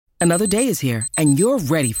Another day is here, and you're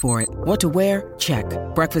ready for it. What to wear? Check.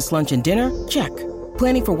 Breakfast, lunch, and dinner? Check.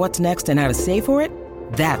 Planning for what's next and how to save for it?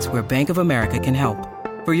 That's where Bank of America can help.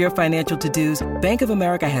 For your financial to-dos, Bank of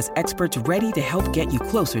America has experts ready to help get you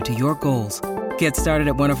closer to your goals. Get started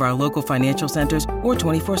at one of our local financial centers or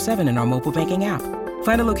 24/7 in our mobile banking app.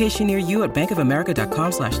 Find a location near you at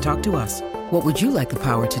bankofamerica.com/talktous. What would you like the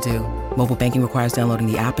power to do? Mobile banking requires downloading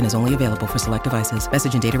the app and is only available for select devices.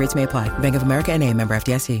 Message and data rates may apply. Bank of America N.A., member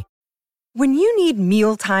FDIC. When you need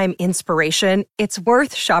mealtime inspiration, it's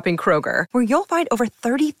worth shopping Kroger, where you'll find over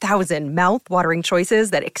 30,000 mouth-watering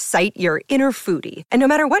choices that excite your inner foodie. And no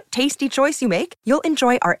matter what tasty choice you make, you'll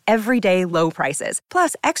enjoy our everyday low prices,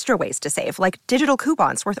 plus extra ways to save, like digital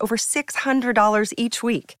coupons worth over $600 each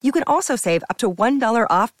week. You can also save up to $1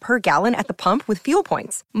 off per gallon at the pump with fuel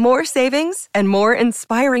points. More savings and more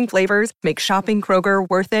inspiring flavors make shopping Kroger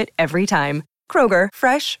worth it every time. Kroger,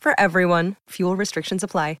 fresh for everyone. Fuel restrictions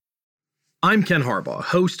apply. I'm Ken Harbaugh,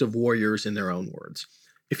 host of Warriors in Their Own Words.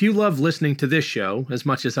 If you love listening to this show as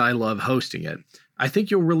much as I love hosting it, I think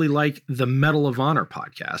you'll really like the Medal of Honor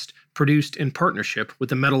podcast, produced in partnership with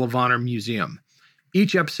the Medal of Honor Museum.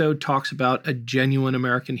 Each episode talks about a genuine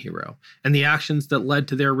American hero and the actions that led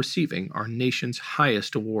to their receiving our nation's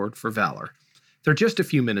highest award for valor. They're just a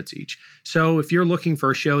few minutes each, so if you're looking for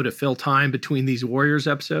a show to fill time between these Warriors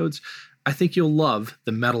episodes, I think you'll love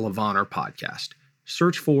the Medal of Honor podcast.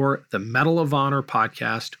 Search for the Medal of Honor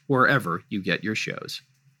podcast wherever you get your shows.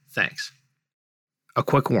 Thanks. A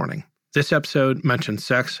quick warning. This episode mentions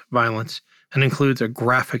sex, violence, and includes a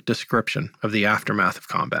graphic description of the aftermath of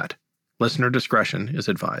combat. Listener discretion is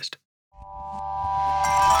advised.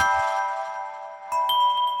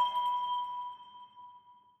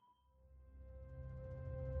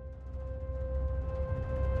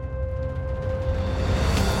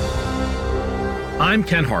 I'm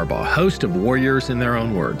Ken Harbaugh, host of Warriors in Their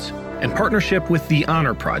Own Words. In partnership with The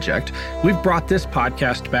Honor Project, we've brought this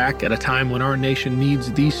podcast back at a time when our nation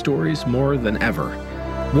needs these stories more than ever.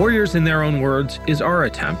 Warriors in Their Own Words is our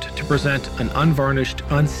attempt to present an unvarnished,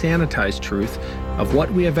 unsanitized truth of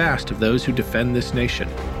what we have asked of those who defend this nation.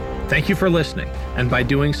 Thank you for listening, and by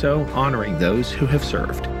doing so, honoring those who have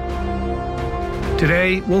served.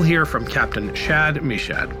 Today, we'll hear from Captain Shad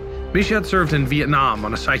Meshad. Meshad served in Vietnam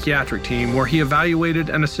on a psychiatric team where he evaluated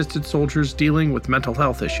and assisted soldiers dealing with mental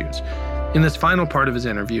health issues. In this final part of his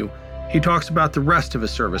interview, he talks about the rest of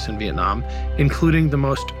his service in Vietnam, including the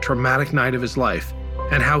most traumatic night of his life,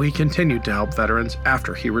 and how he continued to help veterans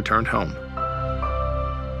after he returned home.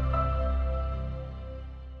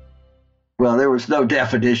 Well, there was no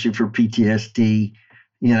definition for PTSD,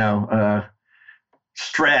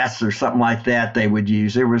 stress or something like that they would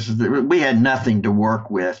use. We had nothing to work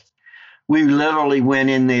with. We literally went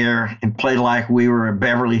in there and played like we were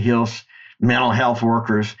Beverly Hills mental health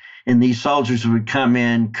workers. And these soldiers would come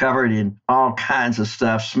in covered in all kinds of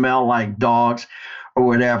stuff, smell like dogs or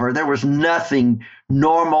whatever. There was nothing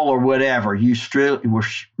normal or whatever. You were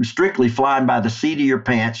strictly flying by the seat of your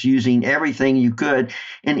pants, using everything you could,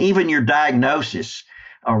 and even your diagnosis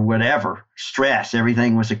or whatever, stress.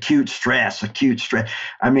 Everything was acute stress.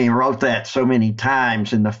 I mean, I wrote that so many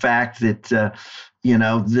times, and the fact that,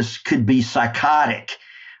 this could be psychotic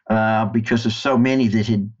because of so many that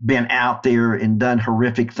had been out there and done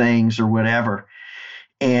horrific things or whatever.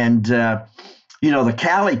 And, the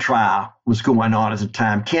Cali trial was going on at the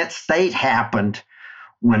time. Kent State happened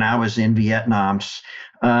when I was in Vietnam.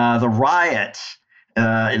 The riots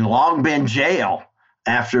in Long Binh jail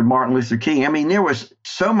after Martin Luther King. I mean, there was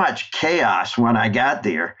so much chaos when I got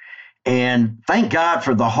there. And thank God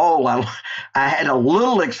for the whole, I had a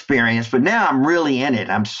little experience, but now I'm really in it.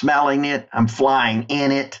 I'm smelling it. I'm flying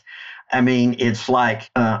in it. I mean, it's like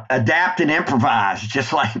adapt and improvise,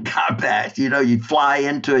 just like combat. You'd fly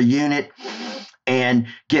into a unit and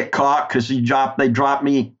get caught because they dropped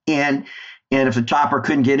me in. And if the chopper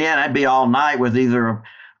couldn't get in, I'd be all night with either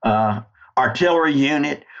a artillery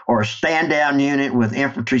unit or a stand-down unit with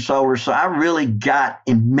infantry soldiers. So I really got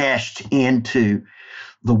enmeshed into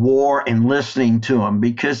the war and listening to them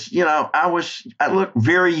because, I looked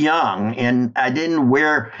very young and I didn't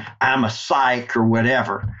wear, I'm a psych or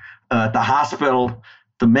whatever. At the hospital,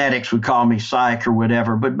 the medics would call me psych or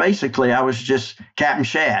whatever. But basically, I was just Captain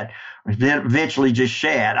Shad, eventually just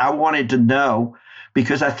Shad. I wanted to know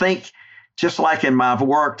because I think just like in my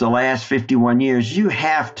work the last 51 years, you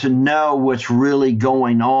have to know what's really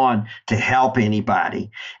going on to help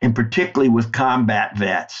anybody, and particularly with combat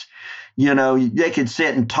vets. They could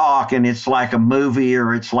sit and talk and it's like a movie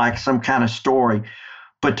or it's like some kind of story.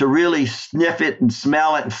 but to really sniff it and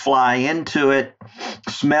smell it and fly into it,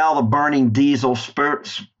 smell the burning diesel,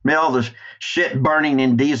 smell the shit burning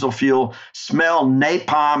in diesel fuel, smell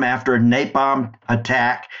napalm after a napalm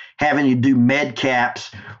attack, having to do med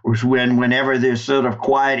caps, which whenever there's sort of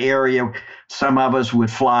quiet area, some of us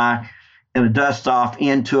would fly in a dust off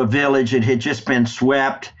into a village that had just been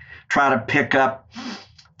swept, try to pick up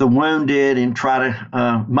the wounded and try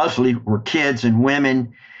to, mostly were kids and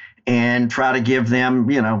women, and try to give them,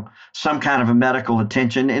 some kind of a medical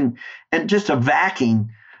attention, and just a vacuum,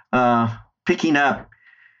 picking up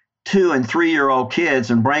 2- and 3-year-old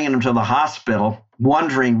kids and bringing them to the hospital,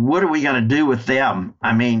 wondering, what are we going to do with them?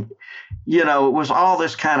 I mean, it was all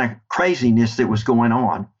this kind of craziness that was going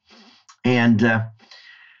on. And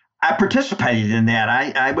I participated in that.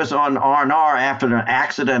 I was on R&R after an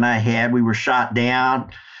accident I had. We were shot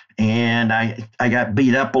down, and I got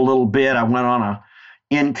beat up a little bit. I went on a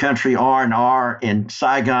in-country R&R in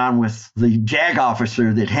Saigon with the JAG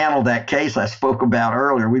officer that handled that case I spoke about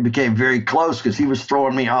earlier. We became very close because he was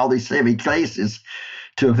throwing me all these heavy cases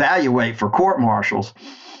to evaluate for court-martials.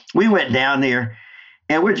 We went down there,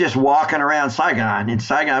 and we're just walking around Saigon. In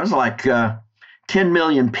Saigon, it was like 10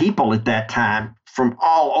 million people at that time from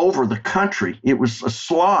all over the country. It was a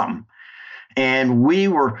slum. And we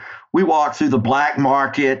walked through the black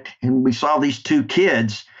market, and we saw these 2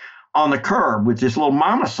 kids on the curb with this little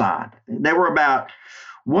mama sign. They were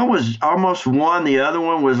one was almost 1, the other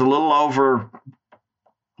one was a little over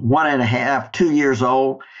 1.5, 2 years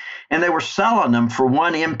old. And they were selling them for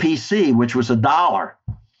 1 MPC, which was $1,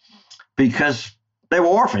 because they were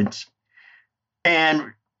orphans.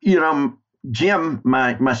 And, Jim,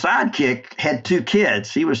 my sidekick, had 2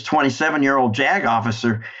 kids. He was a 27-year-old JAG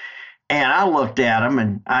officer. And I looked at him,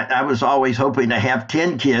 and I was always hoping to have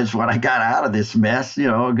 10 kids when I got out of this mess,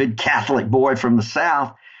 a good Catholic boy from the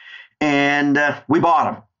South. And we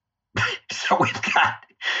bought them. So we've got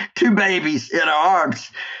 2 babies in our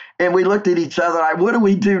arms. And we looked at each other like, what do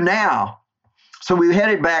we do now? So we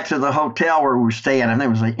headed back to the hotel where we were staying. And it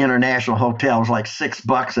was an international hotel. It was like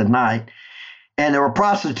 $6 a night. And there were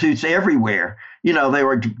prostitutes everywhere. They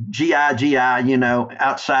were GI,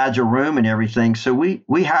 outside your room and everything. So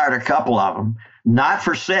we hired a couple of them, not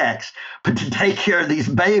for sex, but to take care of these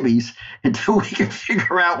babies until we could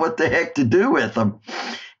figure out what the heck to do with them.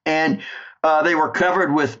 And they were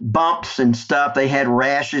covered with bumps and stuff. They had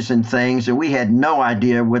rashes and things, and we had no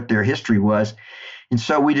idea what their history was. And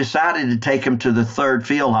so we decided to take them to the 3rd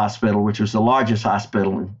Field Hospital, which was the largest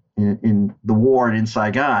hospital in the ward in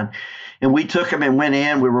Saigon. And we took them and went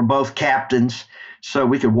in. We were both captains, so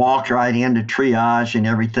we could walk right into triage and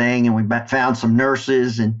everything. And we found some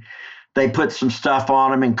nurses, and they put some stuff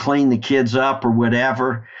on them and cleaned the kids up or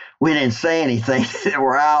whatever. We didn't say anything. There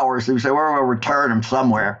were hours. We said, we'll return them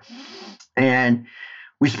somewhere. And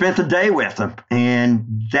we spent the day with them.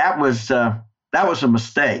 And that was a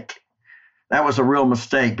mistake. That was a real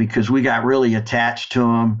mistake because we got really attached to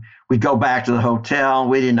them. We'd go back to the hotel.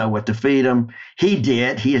 We didn't know what to feed them. He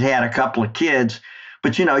did. He had a couple of kids.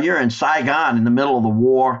 But, you're in Saigon in the middle of the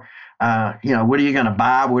war. What are you going to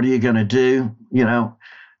buy? What are you going to do? The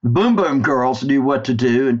Boom Boom girls knew what to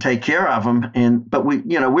do and take care of them. But we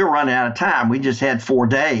were running out of time. We just had 4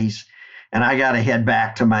 days. And I got to head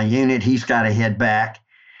back to my unit. He's got to head back.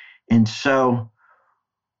 And so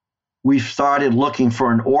we started looking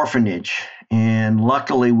for an orphanage. And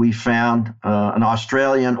luckily, we found an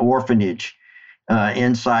Australian orphanage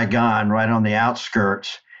in Saigon, right on the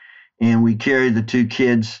outskirts. And we carried the 2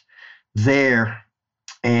 kids there,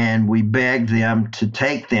 and we begged them to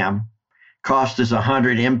take them. Cost us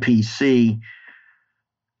 100 MPC.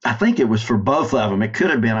 I think it was for both of them. It could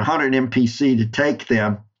have been 100 MPC to take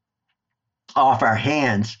them off our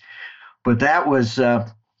hands. But that was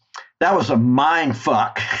a mind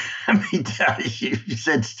fuck. I mean, you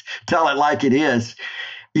said tell it like it is.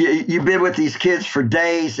 You've been with these kids for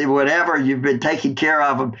days and whatever. You've been taking care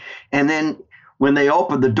of them. And then when they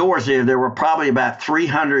opened the doors there were probably about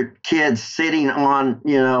 300 kids sitting on,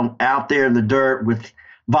 out there in the dirt with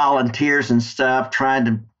volunteers and stuff, trying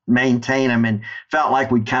to maintain them, and felt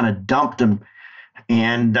like we kind of dumped them,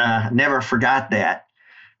 and never forgot that.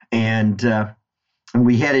 And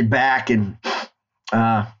we headed back, and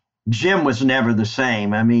Jim was never the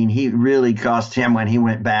same. I mean, he really cost him when he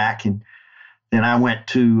went back. And then I went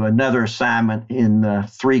to another assignment in the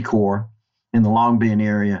 3 Corps in the Long Binh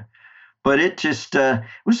area. But it just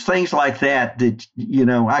was things like that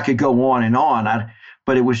I could go on and on.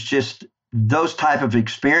 But it was just those type of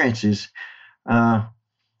experiences. I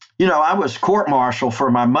was court-martial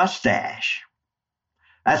for my mustache.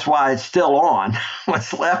 That's why it's still on,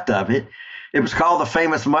 what's left of it. It was called the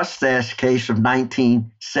famous mustache case of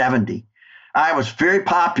 1970. I was very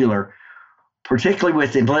popular, particularly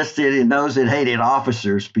with enlisted and those that hated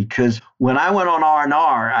officers, because when I went on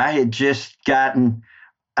R&R,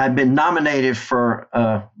 I'd been nominated for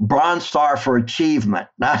a Bronze Star for Achievement,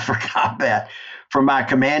 not for combat, for my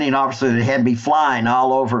commanding officer that had me flying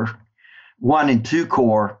all over 1 and 2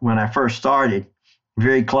 Corps when I first started,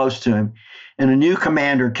 very close to him. And a new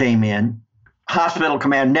commander came in, hospital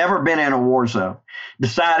commander, never been in a war zone,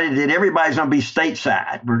 decided that everybody's going to be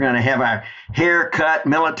stateside. We're going to have our hair cut,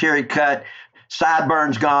 military cut,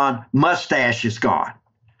 sideburns gone, mustache is gone.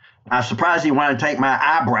 I was surprised he wanted to take my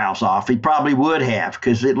eyebrows off. He probably would have,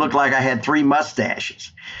 because it looked like I had 3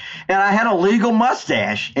 mustaches. And I had a legal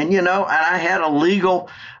mustache, and I had a legal,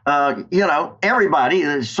 everybody,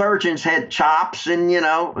 the surgeons had chops, and,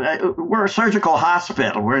 we're a surgical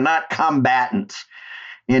hospital. We're not combatants.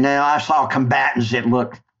 I saw combatants that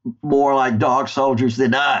looked more like dog soldiers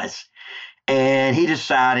than us. And he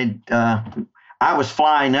decided, I was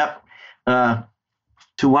flying up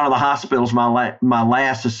to one of the hospitals, my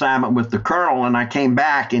last assignment with the colonel, and I came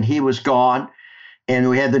back and he was gone. And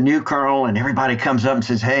we had the new colonel, and everybody comes up and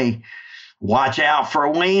says, hey, watch out for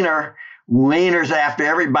Wiener. Wiener's after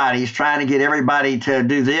everybody. He's trying to get everybody to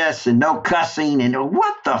do this and no cussing and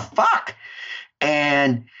what the fuck?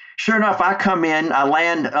 And sure enough, I come in, I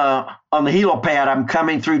land on the helipad. I'm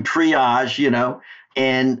coming through triage,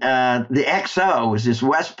 and the XO is this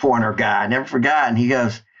West Pointer guy. I never forgot. And he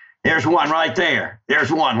goes, there's one right there.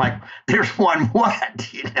 There's one. Like, there's one what?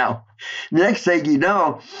 The next thing you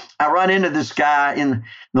know, I run into this guy in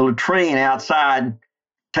the latrine outside,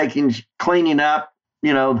 cleaning up,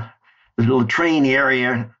 the latrine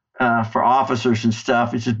area for officers and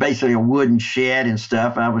stuff. It's just basically a wooden shed and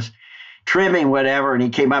stuff. I was trimming whatever, and he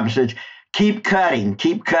came up and said, keep cutting.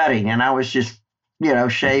 And I was just,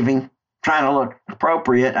 shaving, trying to look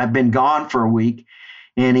appropriate. I've been gone for a week.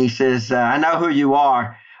 And he says, I know who you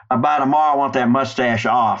are. By tomorrow, I want that mustache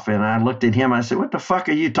off. And I looked at him. I said, what the fuck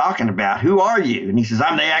are you talking about? Who are you? And he says,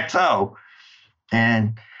 I'm the XO.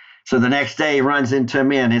 And so the next day he runs into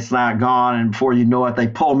me and it's not gone. And before you know it, they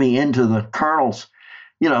pull me into the colonel's,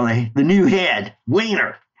 the new head,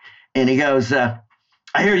 Wiener. And he goes, I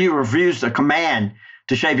hear you refused a command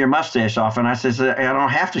to shave your mustache off. And I says, I don't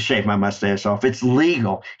have to shave my mustache off. It's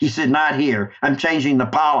legal. He said, not here. I'm changing the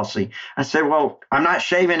policy. I said, well, I'm not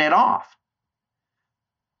shaving it off.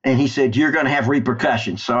 And he said, you're going to have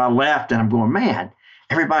repercussions. So I left and I'm going, man,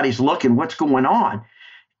 everybody's looking. What's going on?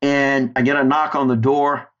 And I get a knock on the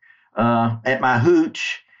door at my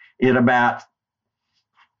hooch at about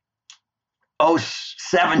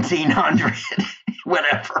 1700,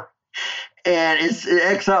 whatever. And it's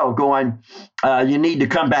XO going, you need to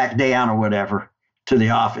come back down or whatever to the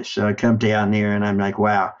office. So I come down there and I'm like,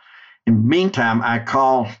 wow. In the meantime, I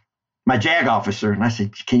call my JAG officer and I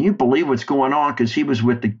said, can you believe what's going on? Because he was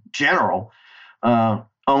with the general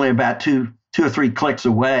only about two or three clicks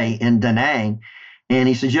away in Da Nang. And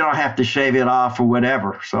he says, you don't have to shave it off or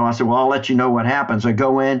whatever. So I said, well, I'll let you know what happens. I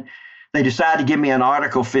go in. They decide to give me an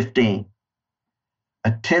Article 15,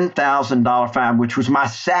 a $10,000 fine, which was my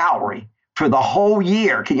salary for the whole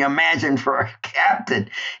year. Can you imagine, for a captain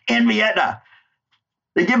in Vietnam?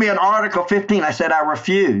 They give me an Article 15. I said, I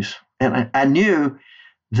refuse. And I knew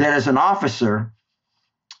that as an officer,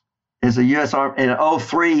 as a U.S. Army, an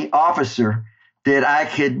 03 officer, that I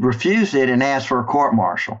could refuse it and ask for a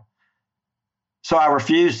court-martial. So I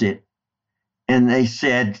refused it. And they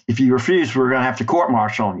said, if you refuse, we're going to have to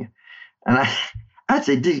court-martial you. And I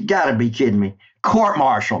said, you got to be kidding me.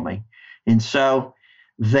 Court-martial me. And so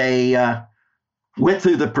they went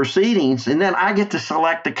through the proceedings, and then I get to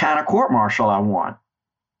select the kind of court-martial I want.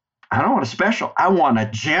 I don't want a special. I want a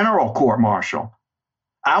general court-martial.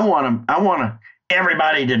 I want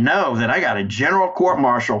everybody to know that I got a general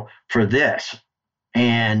court-martial for this.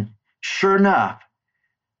 And sure enough,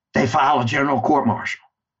 they file a general court-martial.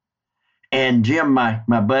 And Jim, my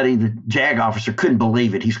buddy, the JAG officer, couldn't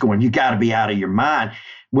believe it. He's going, you got to be out of your mind.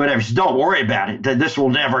 Whatever. Says, don't worry about it. This will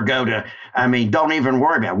never go to, don't even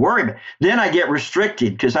worry about it. Then I get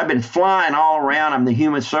restricted because I've been flying all around. I'm the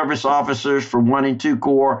human service officers for 1 and 2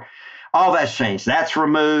 Corps. All that's changed. That's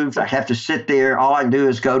removed. I have to sit there. All I can do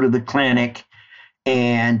is go to the clinic.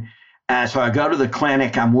 And so I go to the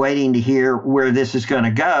clinic. I'm waiting to hear where this is going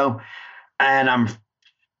to go. And I'm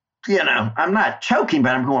not choking,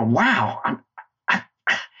 but I'm going, wow. I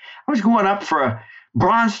was going up for a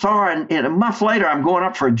Bronze Star, and a month later, I'm going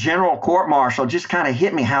up for a general court-martial. Just kind of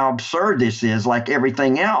hit me how absurd this is, like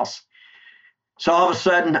everything else. So all of a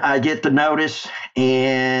sudden, I get the notice,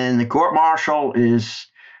 and the court-martial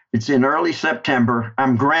it's in early September.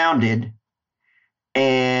 I'm grounded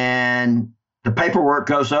and the paperwork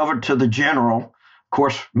goes over to the general. Of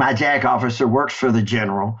course, my JAG officer works for the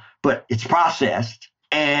general, but it's processed.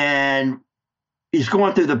 And he's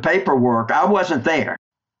going through the paperwork. I wasn't there.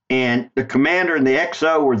 And the commander and the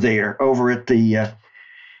XO were there over at the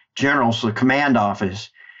general's command office.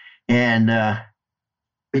 And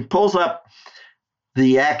he pulls up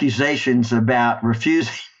the accusations about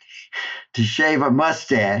refusing to shave a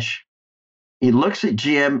mustache. He looks at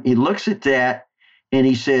Jim, he looks at that, and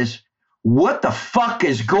he says, "What the fuck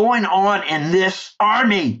is going on in this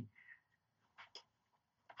army?"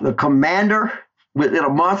 The commander, within a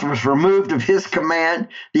month, was removed of his command.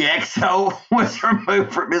 The XO was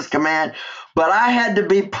removed from his command. But I had to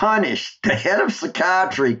be punished. The head of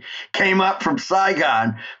psychiatry came up from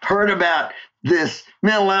Saigon, heard about this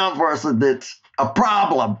mental health person that's a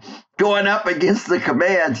problem going up against the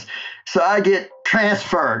commands. So I get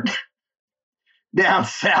transferred down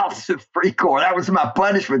south to Free Corps. That was my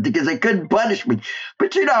punishment because they couldn't punish me.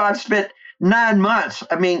 But, I've spent 9 months.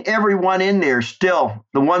 I mean, everyone in there still,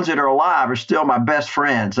 the ones that are alive are still my best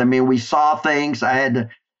friends. I mean, we saw things. I had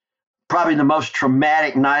probably the most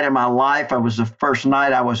traumatic night of my life. I was the first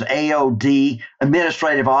night I was AOD,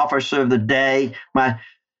 Administrative Officer of the Day,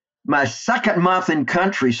 my second month in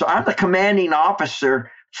country. So I'm the commanding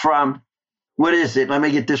officer from, let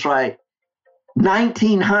me get this right,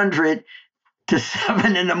 1900 to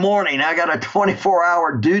 7 in the morning. I got a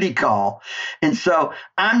 24-hour duty call. And so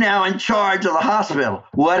I'm now in charge of the hospital.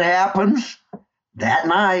 What happens? That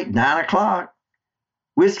night, 9 o'clock,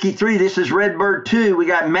 Whiskey 3, this is Redbird 2. We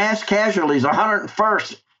got mass casualties,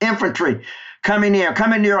 101st Infantry coming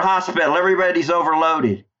to your hospital. Everybody's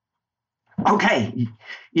overloaded. Okay,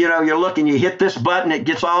 you're looking, you hit this button, it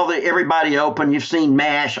gets everybody open. You've seen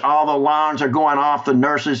MASH, all the alarms are going off, the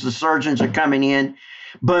nurses, the surgeons are coming in.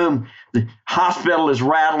 Boom, the hospital is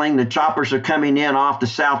rattling, the choppers are coming in off the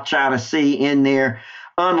South China Sea in there,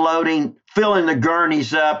 unloading, filling the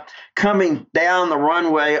gurneys up, coming down the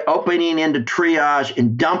runway, opening into triage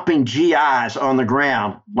and dumping GIs on the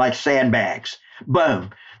ground like sandbags. Boom,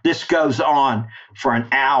 this goes on for an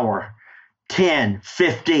hour. 10,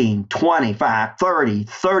 15, 25, 30,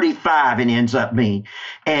 35 it ends up being.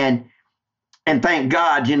 And thank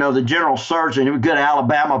God, the general surgeon, he was a good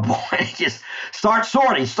Alabama boy, he just start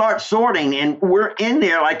sorting. And we're in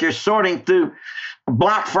there like they're sorting through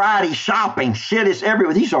Black Friday shopping. Shit is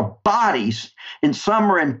everywhere. These are bodies, and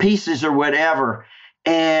some are in pieces or whatever.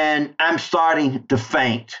 And I'm starting to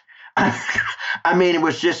faint. I mean, it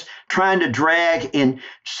was just trying to drag and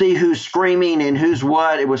see who's screaming and who's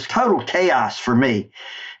what. It was total chaos for me.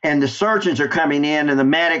 And the surgeons are coming in and the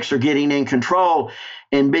medics are getting in control.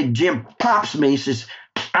 And Big Jim pops me. He says,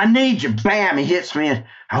 "I need you." Bam, he hits me. And,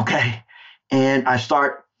 okay. And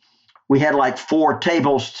we had like 4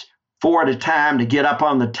 tables, 4 at a time to get up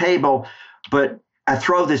on the table. But I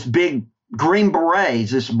throw this big Green Beret,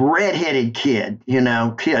 this red-headed kid,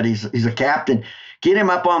 he's a captain. Get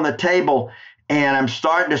him up on the table, and I'm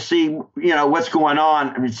starting to see, what's going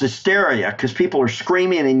on. I mean, it's hysteria because people are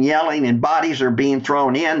screaming and yelling and bodies are being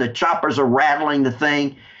thrown in. The choppers are rattling the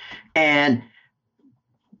thing. And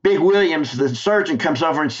Big Williams, the surgeon, comes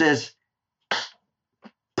over and says,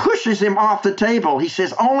 pushes him off the table. He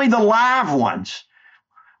says, "Only the live ones."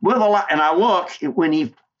 And I look, when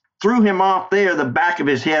he threw him off there, the back of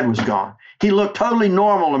his head was gone. He looked totally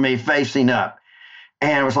normal to me facing up.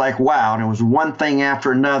 And it was like, wow. And it was one thing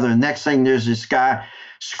after another. And next thing, there's this guy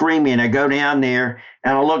screaming. I go down there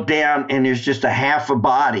and I look down and there's just a half a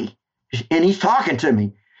body. And he's talking to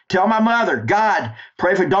me. "Tell my mother, God,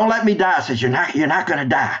 pray for, don't let me die." I says, you're not going to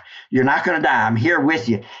die. You're not going to die. I'm here with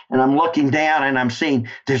you. And I'm looking down and I'm seeing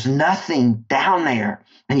there's nothing down there.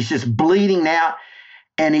 And he's just bleeding out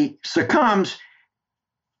and he succumbs.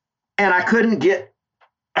 And I couldn't get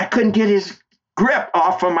his grip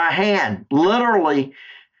off of my hand. Literally,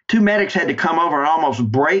 2 medics had to come over and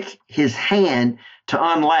almost break his hand to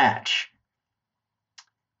unlatch.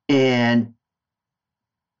 And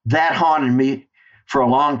that haunted me for a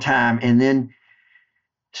long time. And then,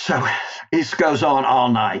 so this goes on all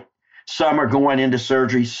night. Some are going into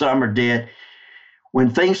surgery, some are dead. When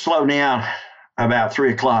things slow down about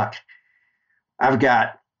 3 o'clock, I've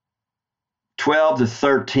got 12 to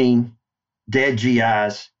 13 dead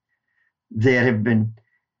GIs that have been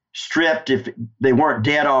stripped. If they weren't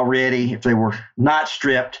dead already, if they were not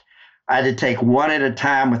stripped, I had to take one at a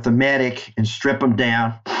time with the medic and strip them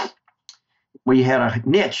down. We had a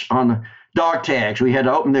niche on the dog tags. We had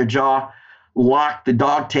to open their jaw, lock the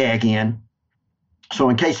dog tag in. So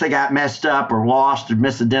in case they got messed up or lost or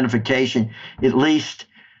misidentification, at least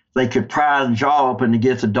they could pry the jaw open to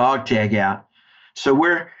get the dog tag out. So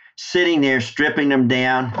we're sitting there stripping them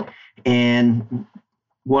down, and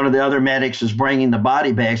one of the other medics is bringing the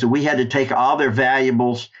body bags, and we had to take all their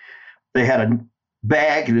valuables. They had a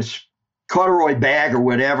bag, this corduroy bag or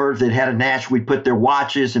whatever that had a notch. We put their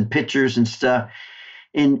watches and pictures and stuff.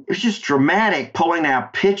 And it was just dramatic, pulling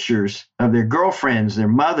out pictures of their girlfriends, their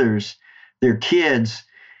mothers, their kids,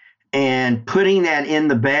 and putting that in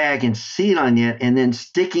the bag and sealing it, and then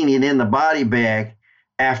sticking it in the body bag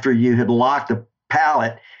after you had locked the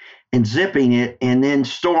pallet, and zipping it and then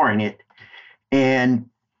storing it. And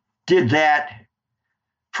did that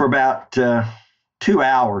for about 2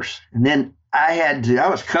 hours. And then I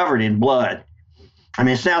was covered in blood. I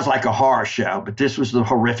mean, it sounds like a horror show, but this was the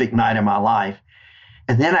horrific night of my life.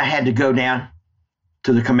 And then I had to go down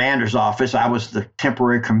to the commander's office. I was the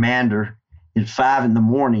temporary commander at 5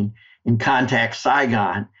 a.m. and contact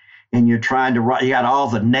Saigon. And you're trying to write, you got all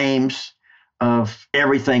the names of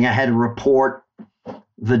everything. I had to report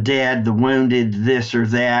the dead, the wounded, this or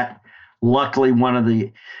that. Luckily, one of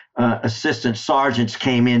the assistant sergeants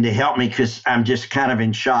came in to help me because I'm just kind of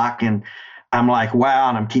in shock. And I'm like, wow.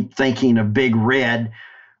 And I keep thinking of Big Red,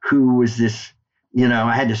 who was this,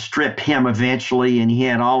 I had to strip him eventually. And he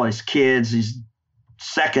had all his kids, his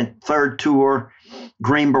second, third tour,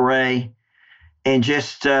 Green Beret. And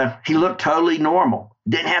just, he looked totally normal.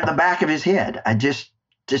 Didn't have the back of his head. I just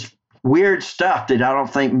weird stuff that I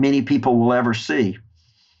don't think many people will ever see.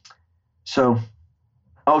 So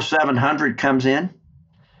 0700 comes in.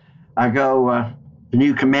 I go, the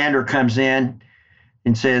new commander comes in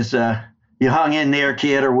and says, you hung in there,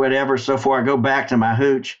 kid, or whatever. So far, I go back to my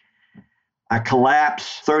hooch. I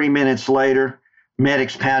collapse. 30 minutes later,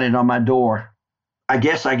 medics pounded on my door. I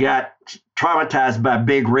guess I got traumatized by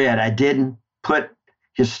Big Red. I didn't put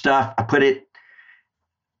his stuff, I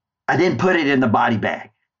didn't put it in the body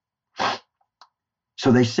bag.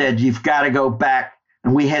 So they said, you've got to go back.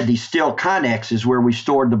 And we had these steel connexes where we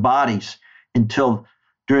stored the bodies until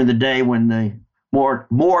during the day when the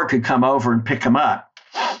morgue could come over and pick them up,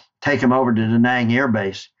 take them over to Da Nang Air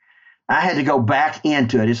Base. I had to go back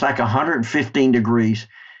into it. It's like 115 degrees.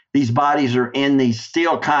 These bodies are in these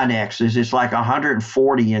steel connexes. It's like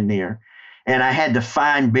 140 in there. And I had to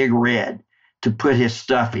find Big Red to put his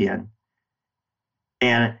stuff in.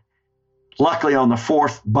 And luckily on the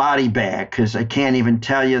fourth body bag, because I can't even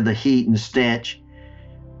tell you the heat and the stench,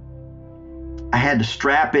 I had to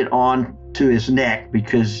strap it on to his neck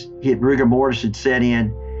because rigor mortis had set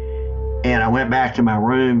in. And I went back to my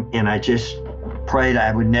room and I just prayed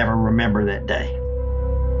I would never remember that day.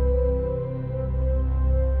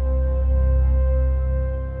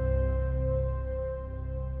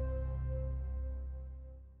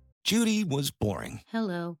 Judy was boring.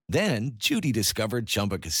 Hello. Then Judy discovered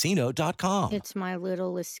ChumbaCasino.com. It's my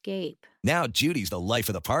little escape. Now Judy's the life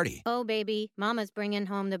of the party. Oh, baby, mama's bringing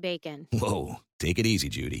home the bacon. Whoa, take it easy,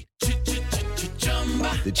 Judy.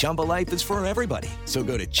 The Chumba life is for everybody. So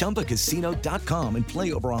go to ChumbaCasino.com and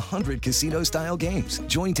play over 100 casino-style games.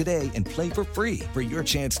 Join today and play for free for your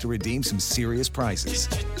chance to redeem some serious prizes.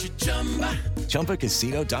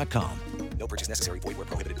 ChumbaCasino.com. No purchase necessary. Void where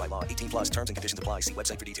prohibited by law. 18+ terms and conditions apply. See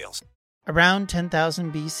website for details. Around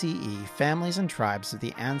 10,000 BCE, families and tribes of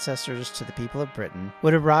the ancestors to the people of Britain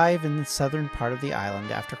would arrive in the southern part of the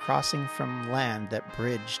island after crossing from land that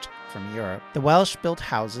bridged from Europe. The Welsh built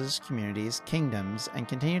houses, communities, kingdoms, and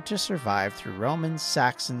continued to survive through Romans,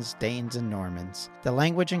 Saxons, Danes, and Normans. The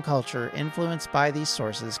language and culture influenced by these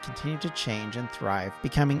sources continued to change and thrive,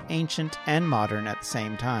 becoming ancient and modern at the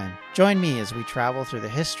same time. Join me as we travel through the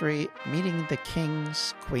history, meeting the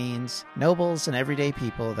kings, queens, nobles, and everyday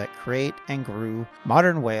people that create and grew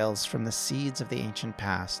modern Wales from the seeds of the ancient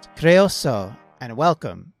past. Croeso, and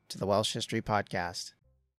welcome to the Welsh History Podcast.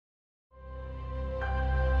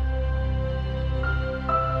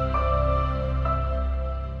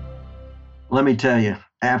 Let me tell you,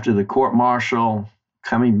 after the court-martial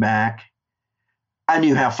coming back, I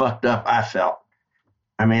knew how fucked up I felt.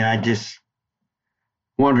 I mean, I just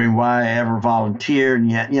wondering why I ever volunteered.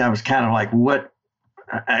 And yet, I was kind of like, what?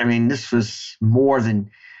 I mean, this was more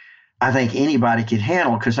than I think anybody could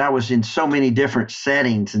handle because I was in so many different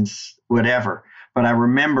settings and whatever. But I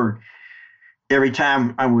remember every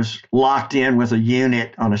time I was locked in with a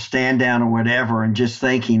unit on a stand down or whatever and just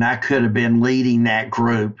thinking I could have been leading that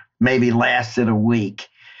group, maybe lasted a week,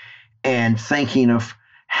 and thinking of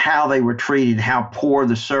how they were treated, how poor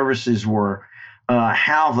the services were,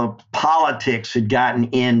 how the politics had gotten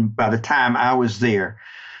in by the time I was there,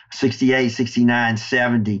 68, 69,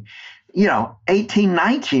 70. 18,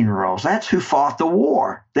 19-year-olds, that's who fought the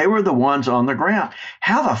war. They were the ones on the ground.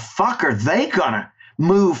 How the fuck are they going to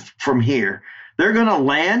move from here? They're going to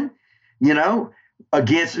land,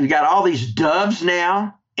 against, you got all these doves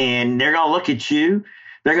now, and they're going to look at you.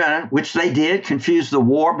 They're going to, which they did, confuse the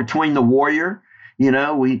war between the warrior. You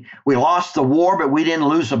know, we lost the war, but we didn't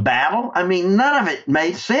lose a battle. I mean, none of it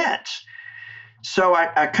made sense. So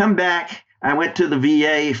I come back. I went to the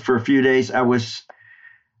VA for a few days. I was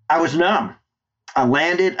numb. I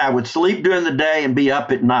landed. I would sleep during the day and be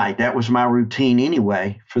up at night. That was my routine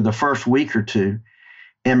anyway for the first week or two.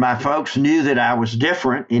 And my folks knew that I was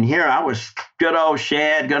different. And here I was, good old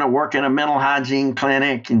Shad, going to work in a mental hygiene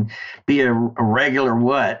clinic and be a regular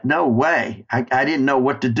what? No way. I didn't know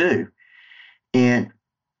what to do. And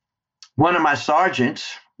one of the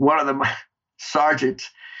sergeants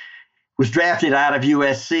was drafted out of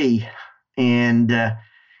USC. And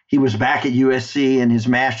he was back at USC in his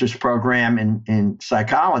master's program in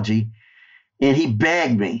psychology. And he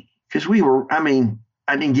begged me, because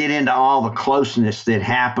I didn't get into all the closeness that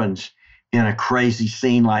happens in a crazy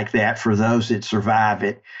scene like that for those that survive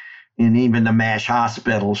it. And even the MASH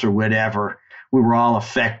hospitals or whatever, we were all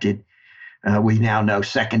affected. We now know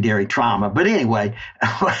secondary trauma. But anyway,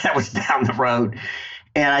 that was down the road.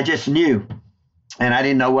 And I just knew, and I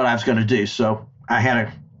didn't know what I was going to do. So I had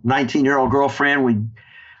a 19-year-old girlfriend.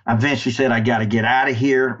 I eventually said, I got to get out of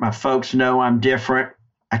here. My folks know I'm different.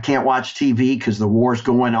 I can't watch TV because the war's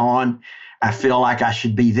going on. I feel like I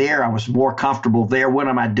should be there. I was more comfortable there. What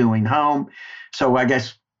am I doing home? So I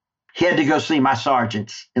guess had to go see my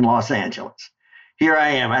sergeants in Los Angeles. Here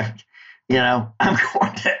I am. I'm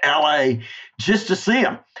going to LA just to see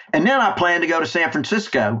them. And then I plan to go to San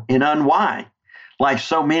Francisco and unwind. Like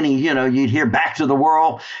so many, you'd hear back to the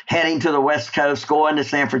world, heading to the West Coast, going to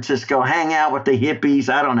San Francisco, hang out with the hippies.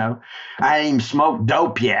 I don't know. I hadn't even smoked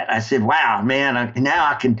dope yet. I said, wow, man, now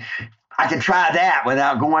I can try that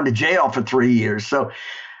without going to jail for 3 years. So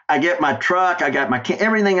I get my truck, I got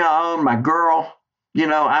everything I own, my girl,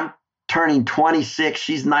 I'm turning 26,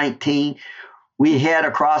 she's 19. We head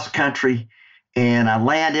across country, and I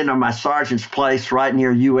land into my sergeant's place right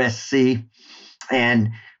near USC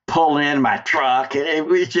and pull in my truck, and it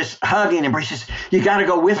was just hugging him. He says, you got to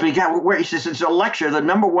go with me. He says, it's a lecture, the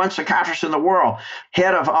 #1 psychiatrist in the world,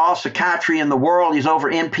 head of all psychiatry in the world. He's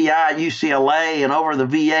over NPI at UCLA and over the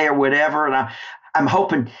VA or whatever. And I'm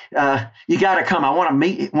hoping you got to come. I want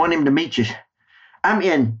him to meet you. I'm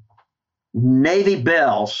in Navy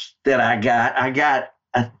bells that I got. I got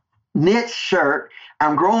a knit shirt.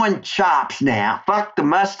 I'm growing chops now. Fuck the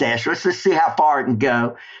mustache. Let's just see how far it can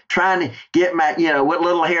go. Trying to get my, what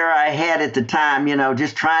little hair I had at the time,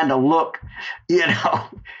 just trying to look,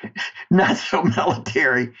 not so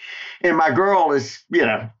military. And my girl is,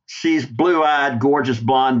 she's blue-eyed, gorgeous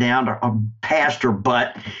blonde down to past her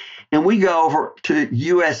butt. And we go over to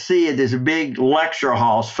USC at this big lecture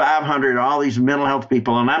halls, 500, all these mental health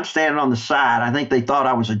people. And I'm standing on the side. I think they thought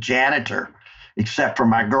I was a janitor, except for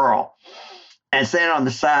my girl. And standing on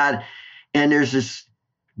the side, and there's this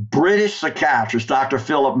British psychiatrist, Dr.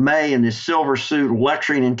 Philip May, in this silver suit,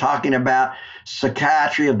 lecturing and talking about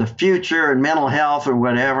psychiatry of the future and mental health or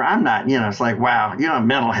whatever. I'm not, it's like, wow,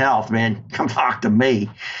 mental health, man, come talk to me.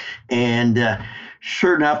 And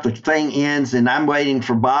sure enough, the thing ends, and I'm waiting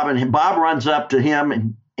for Bob, and Bob runs up to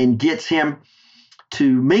him and gets him to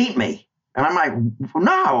meet me. And I'm like,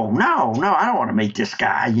 no, I don't want to meet this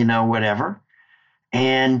guy, whatever.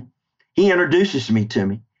 And he introduces me to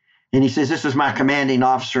me, and he says, this is my commanding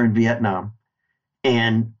officer in Vietnam,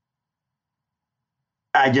 and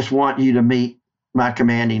I just want you to meet my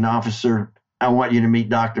commanding officer. I want you to meet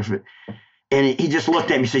Dr. And he just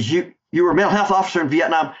looked at me and says, you were a mental health officer in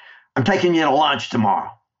Vietnam. I'm taking you to lunch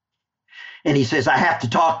tomorrow. And he says, I have to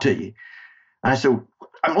talk to you. And I said,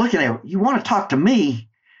 I'm looking at him. You want to talk to me?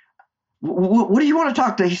 What do you want to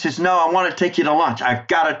talk to? He says, no, I want to take you to lunch. I've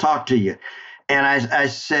got to talk to you. And I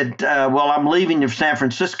said, well, I'm leaving to San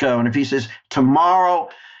Francisco. And if he says, tomorrow,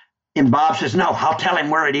 and Bob says, no, I'll tell him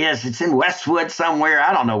where it is. It's in Westwood somewhere.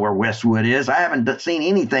 I don't know where Westwood is. I haven't seen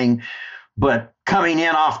anything but coming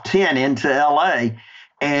in off 10 into L.A.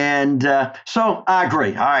 And so I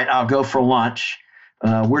agree. All right, I'll go for lunch.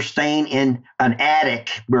 We're staying in an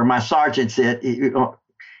attic where my sergeant's at, in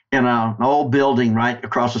an old building right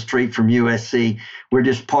across the street from USC. We're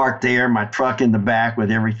just parked there, my truck in the back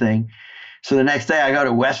with everything. So the next day I go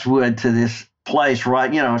to Westwood to this place,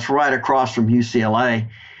 right, it's right across from UCLA.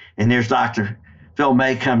 And there's Dr. Phil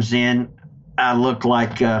May comes in. I look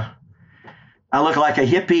like a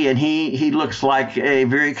hippie, and he looks like a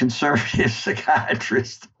very conservative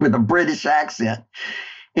psychiatrist with a British accent.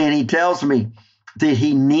 And he tells me that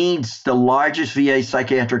he needs the largest VA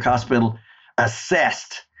psychiatric hospital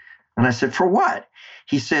assessed. And I said, for what?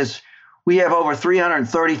 He says, We have over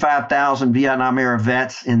 335,000 Vietnam era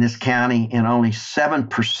vets in this county, and only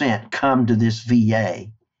 7% come to this VA,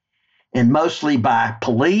 and mostly by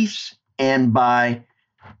police and by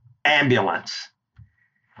ambulance.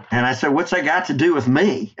 And I said, what's that got to do with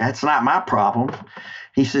me? That's not my problem.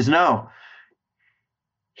 He says, no.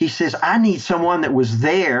 He says, I need someone that was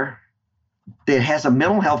there that has a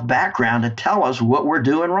mental health background to tell us what we're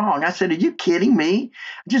doing wrong. I said, are you kidding me?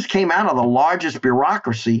 I just came out of the largest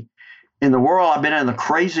bureaucracy in the world. I've been in the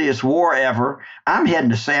craziest war ever. I'm heading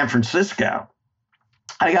to San Francisco.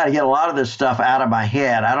 I got to get a lot of this stuff out of my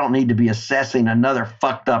head. I don't need to be assessing another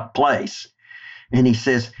fucked up place. And he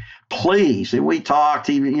says, please. And we talked,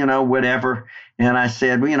 whatever. And I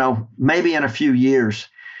said, well, maybe in a few years.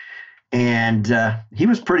 And he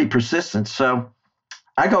was pretty persistent. So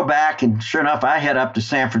I go back, and sure enough, I head up to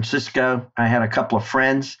San Francisco. I had a couple of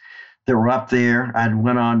friends that were up there. I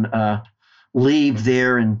went on leave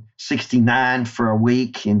there in 1969 for a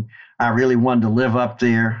week, and I really wanted to live up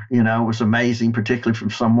there. It was amazing, particularly from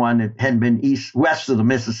someone that hadn't been west of the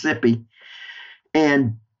Mississippi.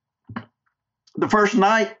 And the first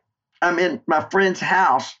night I'm in my friend's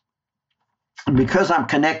house, and because I'm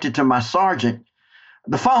connected to my sergeant,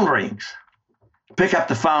 the phone rings. Pick up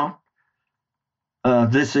the phone.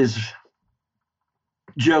 This is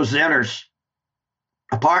Joe Zenner's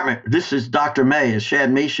apartment. This is Dr. May, is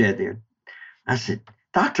Shad Meshed there. I said,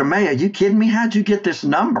 Dr. May, are you kidding me? How'd you get this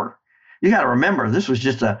number? You got to remember, this was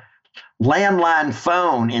just a landline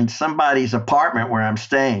phone in somebody's apartment where I'm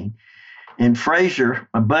staying. And Frazier,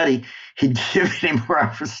 my buddy, he'd given him where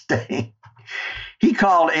I was staying. He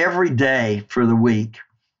called every day for the week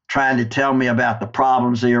trying to tell me about the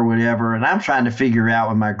problems there or whatever. And I'm trying to figure out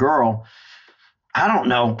with my girl, I don't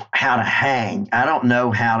know how to hang. I don't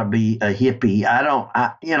know how to be a hippie.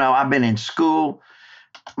 I've been in school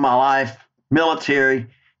my life, military.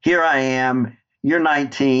 Here I am. You're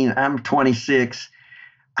 19. I'm 26.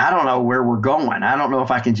 I don't know where we're going. I don't know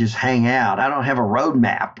if I can just hang out. I don't have a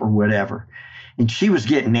roadmap or whatever. And she was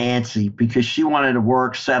getting antsy because she wanted to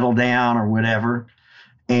work, settle down or whatever.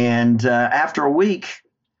 And after a week,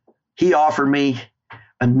 he offered me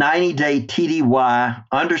a 90-day TDY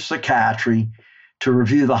under psychiatry to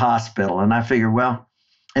review the hospital. And I figured, well,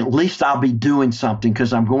 at least I'll be doing something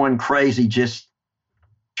because I'm going crazy just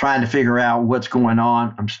trying to figure out what's going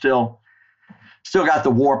on. I'm still got the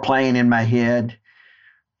war playing in my head.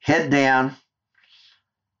 Head down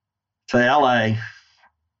to LA.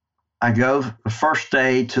 I go the first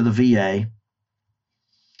day to the VA.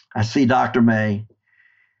 I see Dr. May.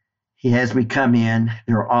 He has me come in.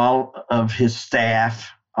 There are all of his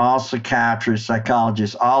staff, all psychiatrists,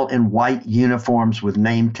 psychologists, all in white uniforms with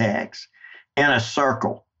name tags in a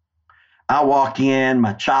circle. I walk in,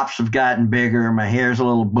 my chops have gotten bigger, my hair's a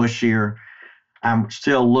little bushier. I'm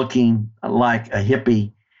still looking like a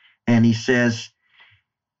hippie. And he says,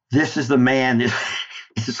 this is the man that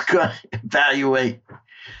is going to evaluate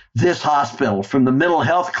this hospital, from the mental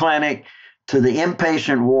health clinic to the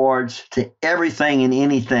inpatient wards to everything and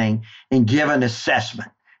anything, and give an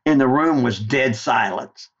assessment. And the room was dead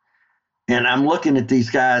silence. And I'm looking at these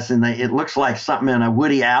guys, and it looks like something in a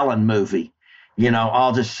Woody Allen movie,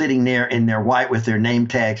 all just sitting there in their white with their name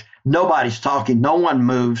tags. Nobody's talking. No one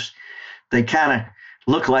moves. They kind of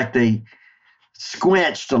look like they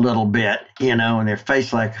squinched a little bit, in their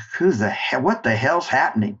face, like, what the hell's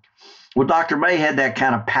happening? Well, Dr. May had that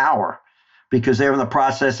kind of power because they were in the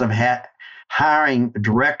process of hiring a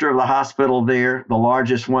director of the hospital there, the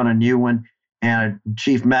largest one, a new one, and a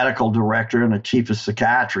chief medical director and a chief of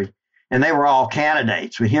psychiatry. And they were all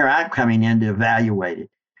candidates. But here I'm coming in to evaluate it.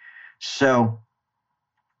 So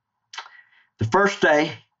the first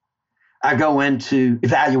day, I go into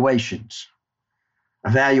evaluations.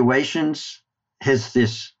 Evaluations has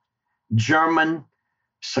this German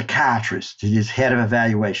psychiatrist who's head of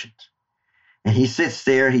evaluations. And he sits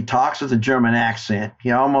there, he talks with a German accent.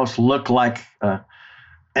 He almost looked like a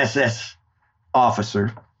SS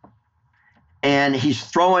officer. And he's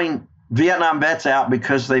throwing Vietnam vets out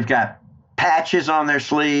because they've got patches on their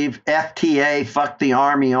sleeve, FTA, fuck the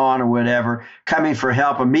army on or whatever, coming for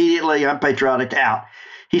help immediately, unpatriotic, out.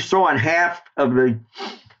 He's throwing half of the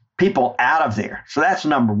people out of there. So that's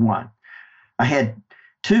number one. I had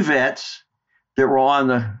 2 vets that were on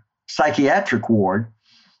the psychiatric ward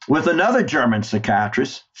with another German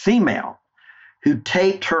psychiatrist, female, who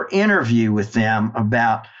taped her interview with them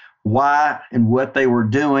about why and what they were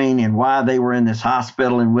doing and why they were in this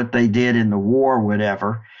hospital and what they did in the war,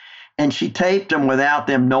 whatever. And she taped them without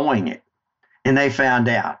them knowing it. And they found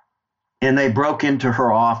out. And they broke into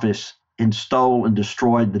her office and stole and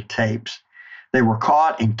destroyed the tapes. They were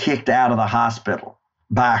caught and kicked out of the hospital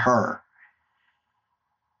by her.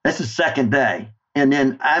 That's the second day. And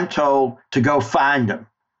then I'm told to go find them.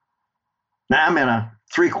 Now I'm in a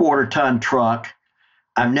 3/4-ton truck.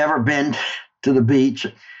 I've never been to the beach.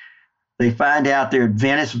 They find out they're at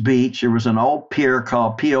Venice Beach. There was an old pier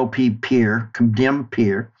called POP Pier, Condemned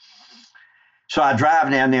Pier. So I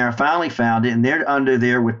drive down there. I finally found it, and they're under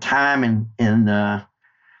there with Time and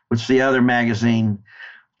what's the other magazine?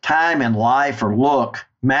 Time and Life or Look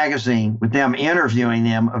magazine, with them interviewing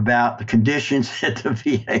them about the conditions at the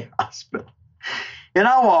VA hospital. And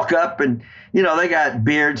I walk up, and they got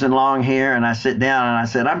beards and long hair, and I sit down and I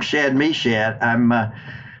said, "I'm Shad Meshad.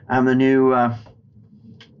 I'm the new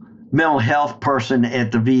mental health person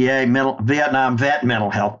at the VA, Vietnam vet mental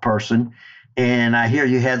health person. And I hear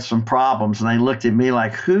you had some problems." And they looked at me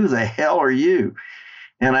like, "Who the hell are you?"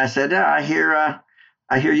 And I said, "Yeah, I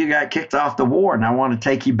hear you got kicked off the war, and I want to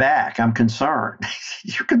take you back. I'm concerned."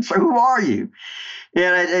 "You're concerned? Who are you?"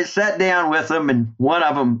 And I sat down with them, and one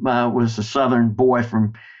of them was a Southern boy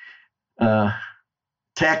from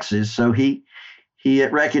Texas. So he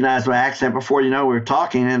recognized my accent before we were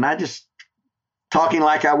talking, and I just talking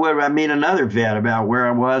like I would if I meet another vet about where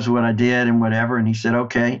I was, what I did, and whatever. And he said,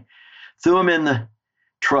 "Okay." Threw him in the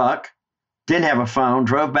truck, didn't have a phone,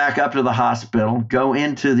 drove back up to the hospital, go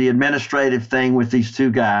into the administrative thing with these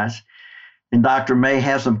two guys. And Dr. May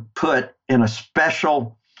has them put in a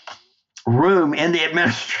special room in the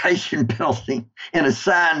administration building and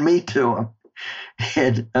assigned me to them.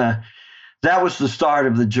 And that was the start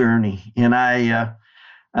of the journey. And I,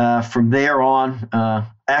 from there on,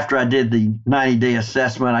 after I did the 90-day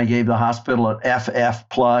assessment, I gave the hospital an FF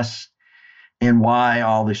plus. And why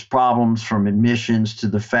all these problems, from admissions to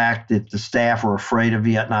the fact that the staff were afraid of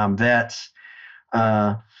Vietnam vets.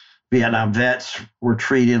 Vietnam vets were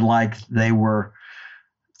treated like they were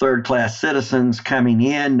third-class citizens coming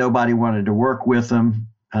in. Nobody wanted to work with them.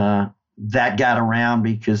 That got around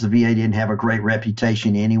because the VA didn't have a great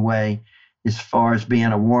reputation anyway, as far as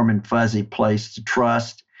being a warm and fuzzy place to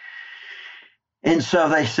trust. And so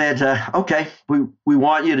they said, "Okay, we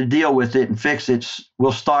want you to deal with it and fix it.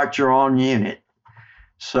 We'll start your own unit."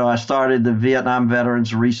 So I started the Vietnam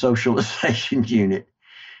Veterans Resocialization Unit,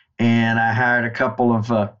 and I hired a couple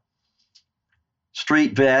of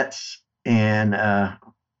street vets and a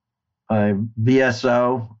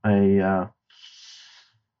VSO, a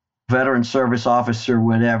veteran service officer,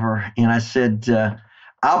 whatever. And I said,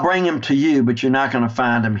 "I'll bring them to you, but you're not going to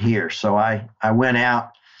find them here." So I went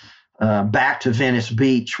out back to Venice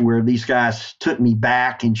Beach, where these guys took me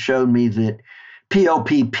back and showed me that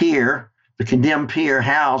POP Pier, the Condemned Pier,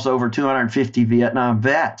 housed over 250 Vietnam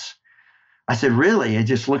vets. I said, "Really? It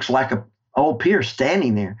just looks like an old pier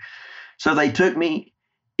standing there." So they took me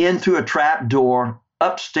in through a trap door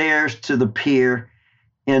upstairs to the pier,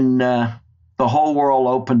 and the whole world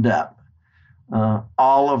opened up.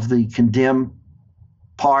 All of the condemned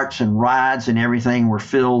parts and rides and everything were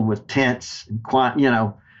filled with tents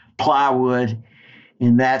and plywood,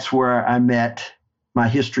 and that's where I met. My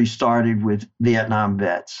history started with Vietnam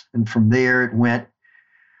vets, and from there it went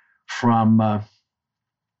from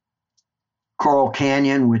Coral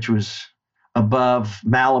Canyon, which was above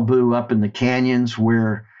Malibu, up in the canyons,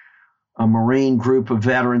 where a Marine group of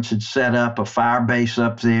veterans had set up a fire base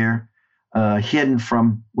up there, hidden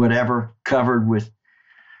from whatever, covered with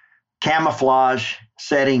camouflage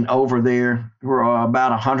setting over there. There were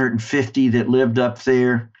about 150 that lived up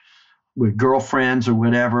there with girlfriends or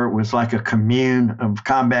whatever. It was like a commune of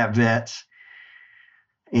combat vets.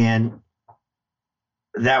 And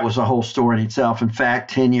that was a whole story in itself. In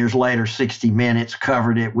fact, 10 years later, 60 Minutes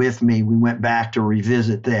covered it with me. We went back to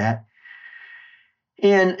revisit that.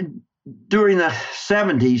 And during the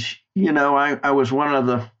 70s, I was one of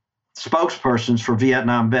the spokespersons for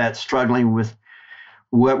Vietnam vets struggling with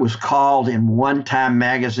what was called in one Time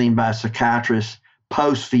magazine by a psychiatrist,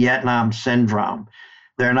 post-Vietnam syndrome.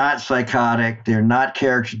 They're not psychotic. They're not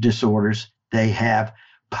character disorders. They have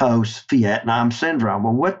post-Vietnam syndrome.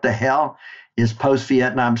 Well, what the hell is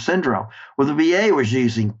post-Vietnam syndrome? Well, the VA was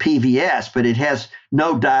using PVS, but it has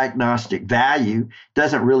no diagnostic value.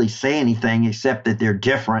 Doesn't really say anything except that they're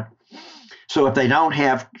different. So if they don't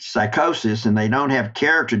have psychosis and they don't have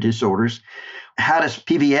character disorders, how does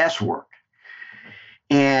PVS work?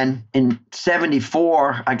 And in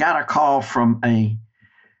 74, I got a call from a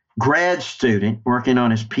grad student working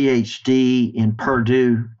on his PhD in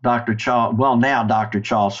Purdue, now Dr.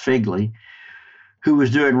 Charles Figley, who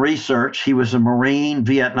was doing research. He was a Marine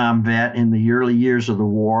Vietnam vet in the early years of the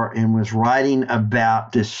war and was writing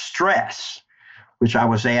about distress, which I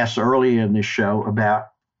was asked earlier in this show about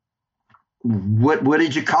what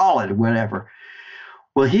did you call it, whatever.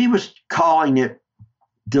 Well, he was calling it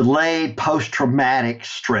delayed post-traumatic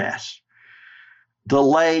stress.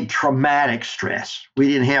 Delayed traumatic stress. We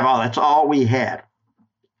didn't have all, that's all we had.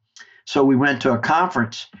 So we went to a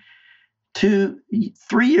conference 3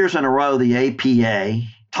 years in a row, the APA,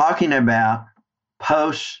 talking about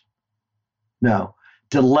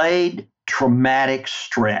delayed traumatic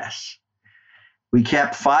stress. We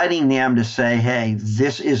kept fighting them to say, hey,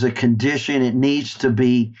 this is a condition. It needs to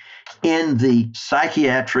be in the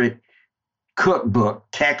psychiatric cookbook,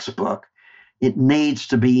 textbook. It needs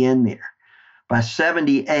to be in there. By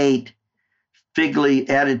 1978, Figley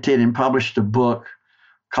edited and published a book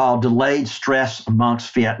called Delayed Stress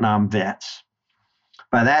Amongst Vietnam Vets.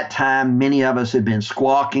 By that time, many of us had been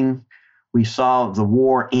squawking. We saw the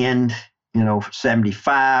war end,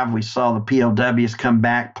 1975. We saw the POWs come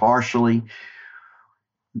back partially.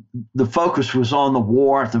 The focus was on the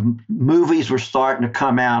war. The movies were starting to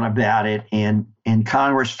come out about it, and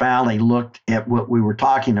Congress finally looked at what we were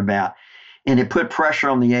talking about, and it put pressure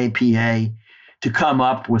on the APA to come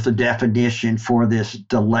up with a definition for this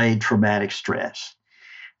delayed traumatic stress.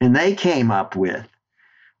 And they came up with,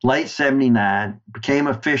 late 1979, became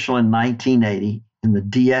official in 1980 in the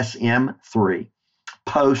DSM-3,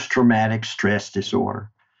 post-traumatic stress disorder.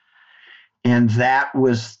 And that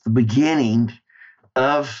was the beginning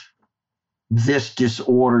of this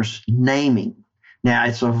disorder's naming. Now,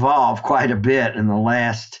 it's evolved quite a bit in the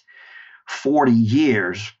last 40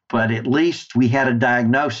 years, but at least we had a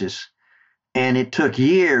diagnosis. And it took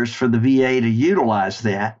years for the VA to utilize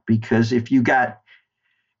that, because if you got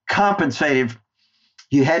compensated,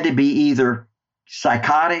 you had to be either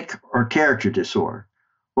psychotic or character disorder.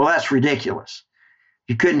 Well, that's ridiculous.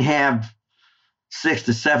 You couldn't have 6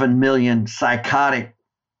 to 7 million psychotic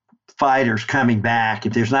fighters coming back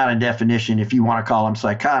if there's not a definition, if you want to call them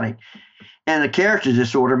psychotic. And the character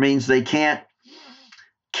disorder means they can't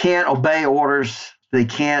obey orders. They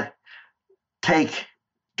can't take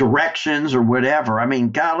directions or whatever. I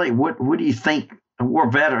mean, golly, what do you think a war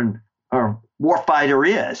veteran or war fighter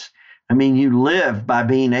is? I mean, you live by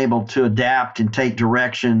being able to adapt and take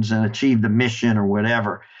directions and achieve the mission or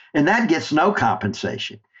whatever. And that gets no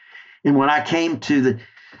compensation. And when I came to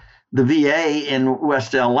the VA in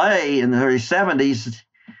West LA in the early 70s,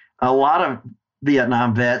 a lot of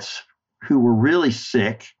Vietnam vets who were really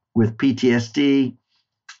sick with PTSD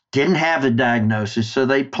didn't have the diagnosis, so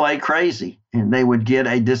they play crazy. And they would get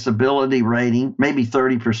a disability rating, maybe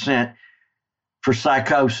 30%, for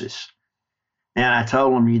psychosis. And I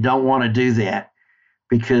told them, you don't want to do that,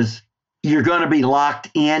 because you're going to be locked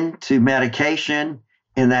into medication,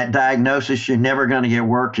 and that diagnosis, you're never going to get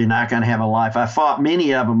work. You're not going to have a life. I fought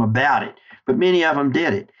many of them about it, but many of them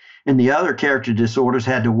did it. And the other character disorders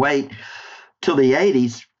had to wait till the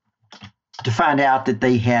 80s to find out that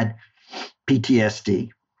they had PTSD.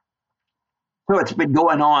 So it's been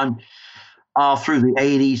going on all through the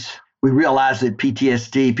 80s. We realized that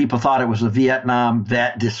PTSD, people thought it was a Vietnam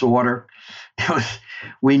vet disorder.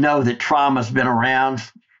 We know that trauma's been around.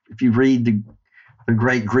 If you read the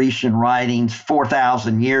great Grecian writings,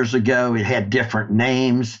 4,000 years ago, it had different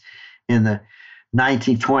names. In the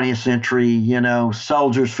 19th, 20th century,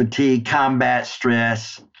 soldier's fatigue, combat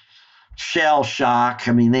stress, shell shock.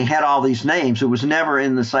 I mean, they had all these names. It was never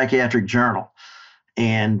in the psychiatric journal.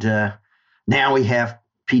 And now we have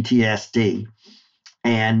PTSD.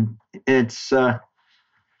 And it's had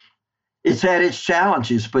its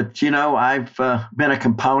challenges, but, I've been a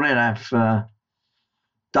component.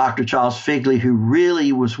 Dr. Charles Figley, who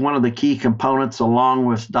really was one of the key components, along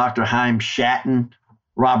with Dr. Haim Shatton,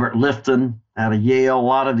 Robert Lifton out of Yale, a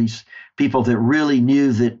lot of these people that really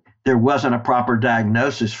knew that there wasn't a proper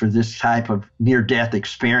diagnosis for this type of near-death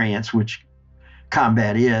experience, which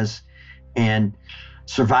combat is, and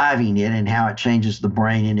surviving it and how it changes the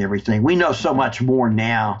brain and everything. We know so much more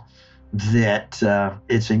now that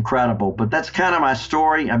it's incredible. But that's kind of my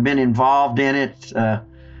story. I've been involved in it,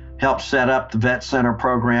 helped set up the Vet Center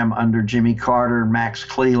program under Jimmy Carter and Max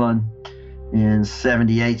Cleland in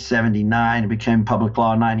 78, 79. It became Public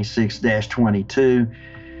Law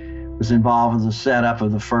 96-22. Was involved in the setup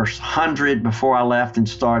of the first 100 before I left and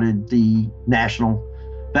started the National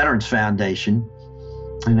Veterans Foundation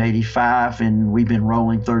in 85, and we've been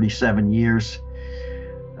rolling 37 years.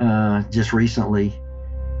 Just recently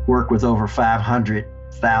worked with over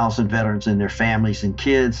 500,000 veterans and their families and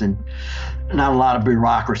kids, and not a lot of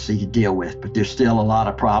bureaucracy to deal with, but there's still a lot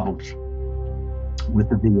of problems with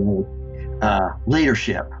the VA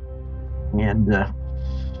leadership. And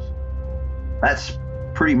that's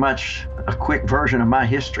pretty much a quick version of my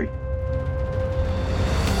history.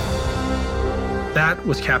 That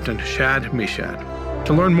was Captain Shad Meshad.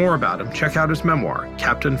 To learn more about him, check out his memoir,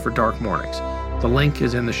 Captain for Dark Mornings. The link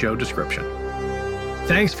is in the show description.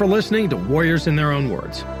 Thanks for listening to Warriors in Their Own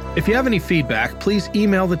Words. If you have any feedback, please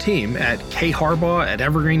email the team at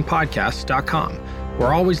kharbaugh@evergreenpodcasts.com.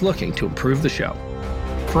 We're always looking to improve the show.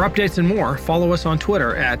 For updates and more, follow us on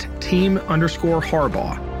Twitter at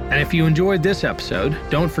 @team_Harbaugh. And if you enjoyed this episode,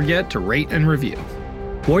 don't forget to rate and review.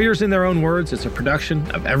 Warriors in Their Own Words is a production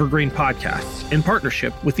of Evergreen Podcasts in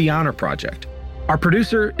partnership with the Honor Project. Our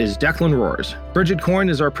producer is Declan Roars. Bridget Coyne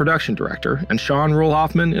is our production director, and Sean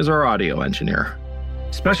Rule-Hoffman is our audio engineer.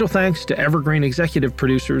 Special thanks to Evergreen executive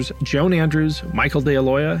producers Joan Andrews, Michael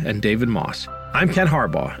DeAloia, and David Moss. I'm Ken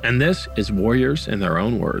Harbaugh, and this is Warriors in Their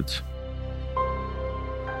Own Words.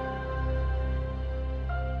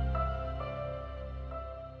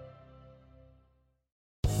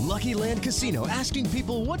 Lucky Land Casino, asking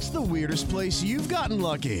people, what's the weirdest place you've gotten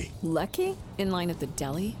lucky? Lucky? In line at the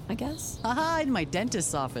deli, I guess? Aha, in my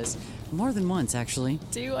dentist's office. More than once, actually.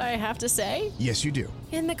 Do I have to say? Yes, you do.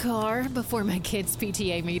 In the car before my kids'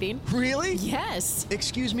 PTA meeting. Really? Yes.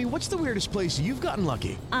 Excuse me, what's the weirdest place you've gotten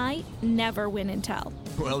lucky? I never win and tell.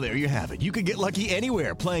 Well, there you have it. You can get lucky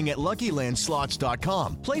anywhere, playing at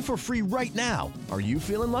LuckyLandSlots.com. Play for free right now. Are you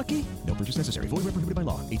feeling lucky? No purchase necessary. Void where prohibited by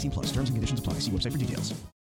law. 18+. Terms and conditions apply. See website for details.